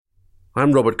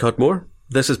I'm Robert Cudmore,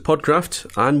 this is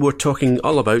Podcraft, and we're talking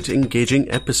all about engaging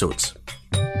episodes.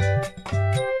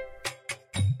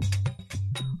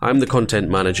 I'm the content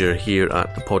manager here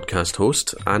at The Podcast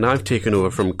Host, and I've taken over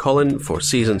from Colin for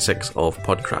Season 6 of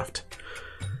Podcraft.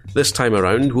 This time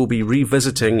around, we'll be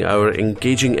revisiting our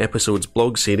Engaging Episodes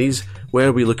blog series,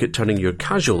 where we look at turning your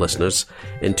casual listeners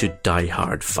into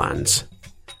die-hard fans.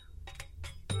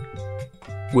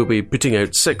 We'll be putting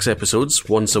out 6 episodes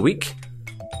once a week.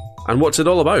 And what's it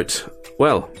all about?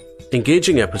 Well,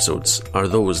 engaging episodes are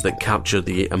those that capture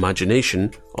the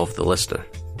imagination of the listener.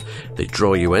 They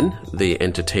draw you in, they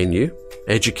entertain you,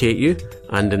 educate you,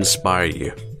 and inspire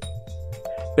you.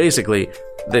 Basically,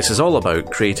 this is all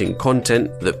about creating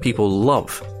content that people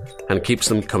love and keeps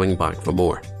them coming back for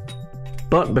more.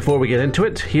 But before we get into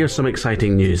it, here's some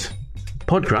exciting news.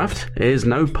 Podcraft is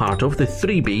now part of the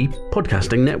 3B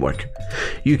Podcasting Network.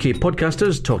 UK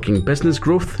podcasters talking business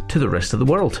growth to the rest of the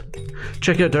world.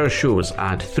 Check out our shows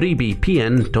at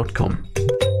 3bpn.com.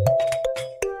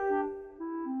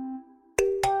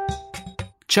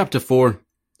 Chapter 4.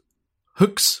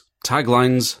 Hooks,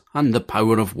 Taglines, and the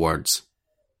Power of Words.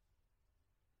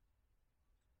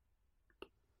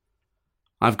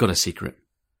 I've got a secret,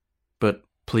 but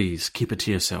please keep it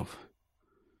to yourself.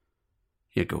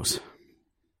 Here goes.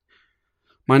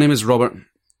 My name is Robert,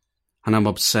 and I'm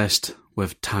obsessed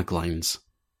with taglines.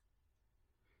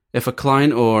 If a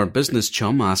client or business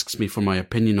chum asks me for my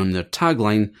opinion on their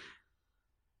tagline,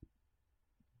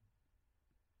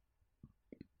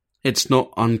 it's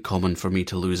not uncommon for me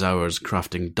to lose hours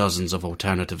crafting dozens of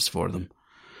alternatives for them.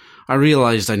 I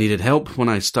realised I needed help when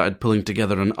I started pulling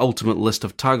together an ultimate list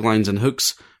of taglines and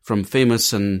hooks from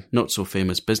famous and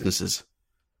not-so-famous businesses.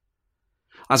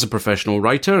 As a professional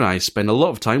writer, I spend a lot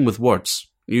of time with words.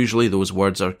 Usually those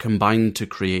words are combined to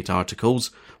create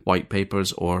articles, white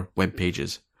papers, or web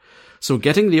pages. So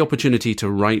getting the opportunity to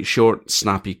write short,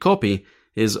 snappy copy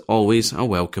is always a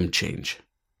welcome change.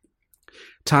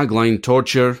 Tagline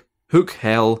torture, hook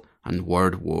hell, and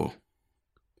word woe.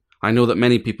 I know that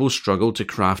many people struggle to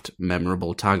craft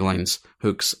memorable taglines,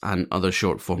 hooks, and other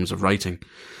short forms of writing.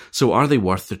 So are they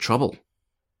worth the trouble?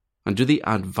 And do they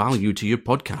add value to your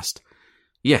podcast?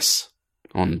 Yes,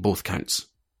 on both counts.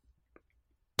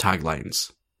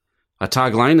 Taglines. A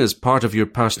tagline is part of your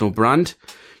personal brand.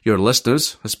 Your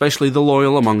listeners, especially the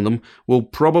loyal among them, will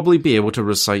probably be able to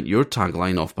recite your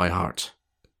tagline off by heart.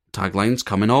 Taglines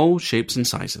come in all shapes and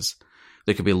sizes.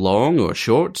 They can be long or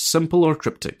short, simple or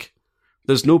cryptic.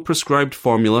 There's no prescribed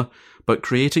formula, but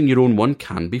creating your own one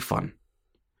can be fun.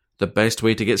 The best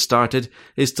way to get started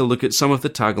is to look at some of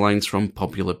the taglines from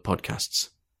popular podcasts.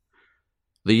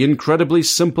 The incredibly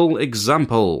simple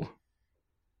example.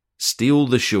 Steal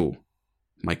the Show,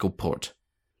 Michael Port.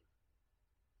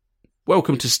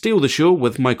 Welcome to Steal the Show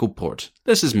with Michael Port.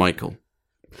 This is Michael.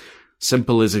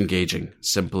 Simple is engaging.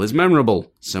 Simple is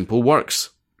memorable. Simple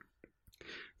works.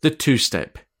 The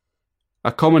two-step.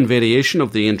 A common variation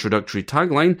of the introductory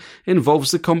tagline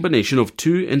involves the combination of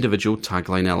 2 individual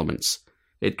tagline elements.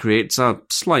 It creates a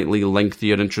slightly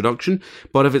lengthier introduction,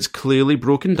 but if it's clearly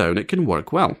broken down, it can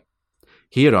work well.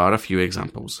 Here are a few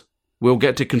examples. We'll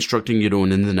get to constructing your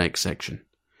own in the next section.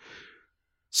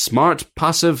 Smart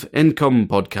Passive Income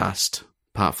Podcast,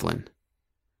 Pat Flynn.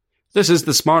 This is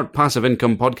the Smart Passive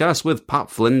Income Podcast with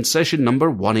Pat Flynn, session number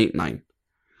 189.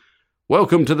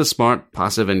 Welcome to the Smart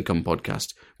Passive Income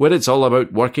Podcast, where it's all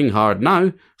about working hard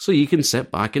now so you can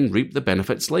sit back and reap the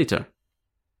benefits later.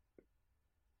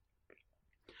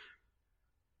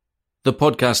 The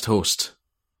podcast host,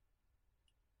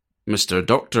 Mr.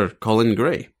 Dr. Colin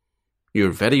Gray.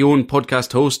 Your very own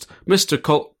podcast host,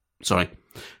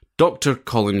 Dr.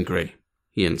 Colin Gray,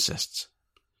 he insists,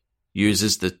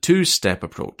 uses the 2-step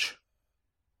approach.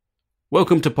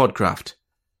 Welcome to Podcraft,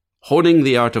 honing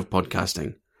the art of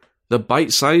podcasting, the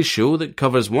bite-sized show that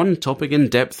covers one topic in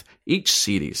depth each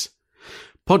series.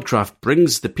 Podcraft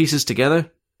brings the pieces together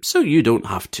so you don't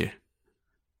have to.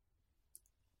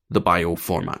 The bio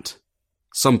format.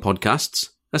 Some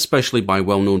podcasts, especially by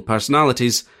well-known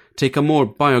personalities, take a more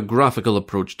biographical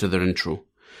approach to their intro.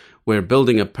 Where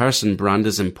building a person brand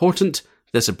is important,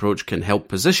 this approach can help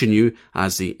position you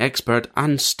as the expert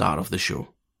and star of the show.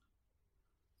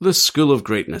 The School of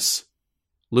Greatness.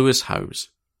 Lewis Howes.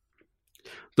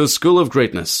 The School of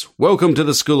Greatness. Welcome to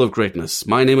the School of Greatness.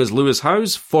 My name is Lewis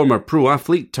Howes, former pro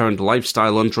athlete turned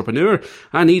lifestyle entrepreneur,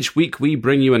 and each week we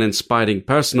bring you an inspiring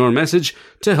person or message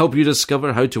to help you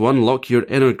discover how to unlock your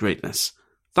inner greatness.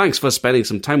 Thanks for spending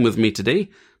some time with me today.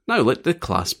 Now let the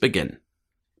class begin.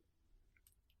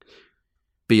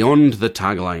 Beyond the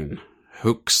tagline.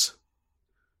 Hooks.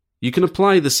 You can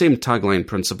apply the same tagline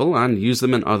principle and use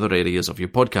them in other areas of your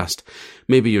podcast.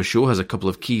 Maybe your show has a couple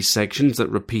of key sections that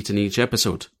repeat in each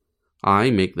episode. I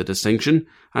make the distinction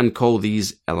and call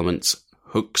these elements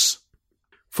hooks.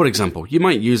 For example, you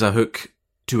might use a hook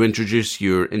to introduce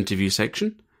your interview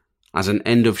section, as an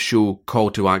end-of-show call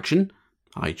to action,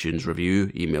 iTunes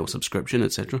review, email subscription,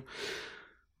 etc.,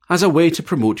 as a way to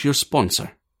promote your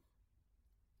sponsor.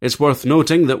 It's worth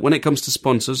noting that when it comes to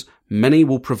sponsors, many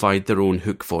will provide their own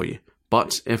hook for you.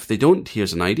 But if they don't,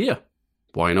 here's an idea.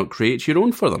 Why not create your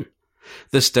own for them?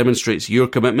 This demonstrates your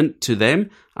commitment to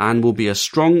them and will be a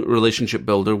strong relationship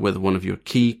builder with one of your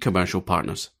key commercial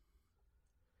partners.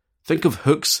 Think of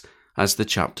hooks as the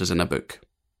chapters in a book.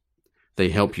 They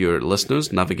help your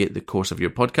listeners navigate the course of your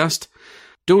podcast.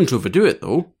 Don't overdo it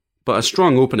though, but a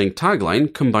strong opening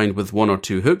tagline combined with one or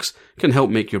two hooks can help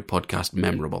make your podcast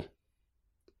memorable.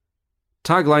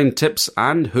 Tagline tips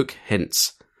and hook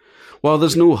hints. While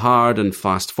there's no hard and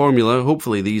fast formula,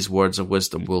 hopefully these words of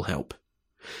wisdom will help.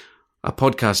 A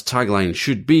podcast tagline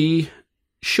should be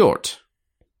short,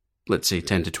 let's say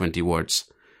 10 to 20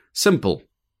 words, simple,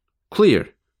 clear,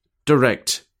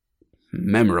 direct,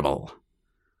 memorable.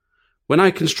 When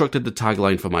I constructed the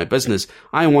tagline for my business,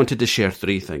 I wanted to share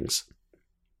 3 things.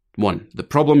 1. The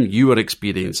problem you are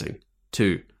experiencing.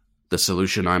 2. The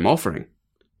solution I'm offering.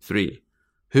 3.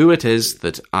 Who it is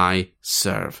that I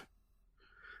serve.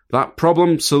 That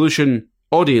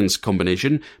problem-solution-audience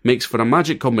combination makes for a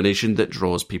magic combination that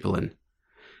draws people in.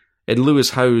 In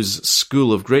Lewis Howes'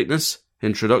 School of Greatness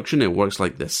introduction, it works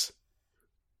like this.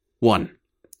 1.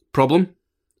 Problem: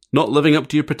 not living up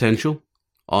to your potential.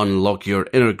 Unlock your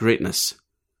inner greatness.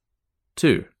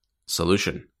 2.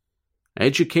 Solution: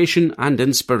 education and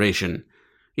inspiration.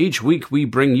 Each week we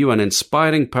bring you an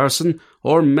inspiring person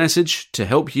or message to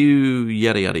help you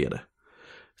yada yada yada.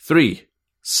 3.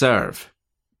 Serve.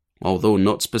 Although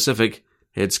not specific,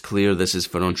 it's clear this is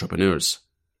for entrepreneurs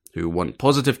who want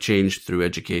positive change through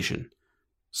education.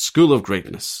 School of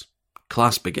Greatness.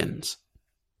 Class begins.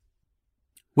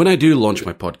 When I do launch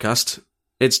my podcast,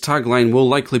 its tagline will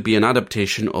likely be an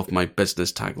adaptation of my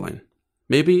business tagline.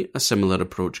 Maybe a similar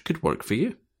approach could work for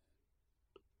you.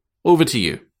 Over to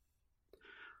you.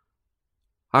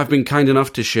 I've been kind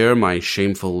enough to share my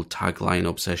shameful tagline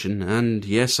obsession, and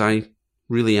yes, I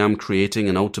really am creating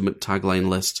an ultimate tagline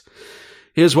list.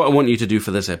 Here's what I want you to do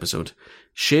for this episode.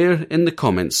 Share in the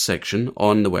comments section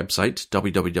on the website,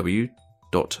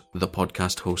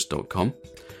 www.thepodcasthost.com.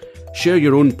 Share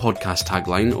your own podcast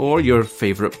tagline or your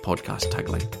favourite podcast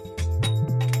tagline.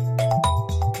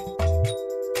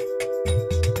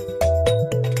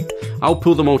 I'll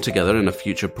pull them all together in a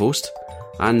future post.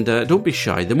 And don't be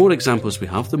shy, the more examples we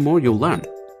have, the more you'll learn.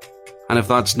 And if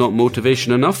that's not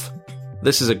motivation enough,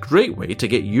 this is a great way to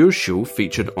get your show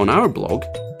featured on our blog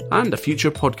and a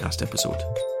future podcast episode.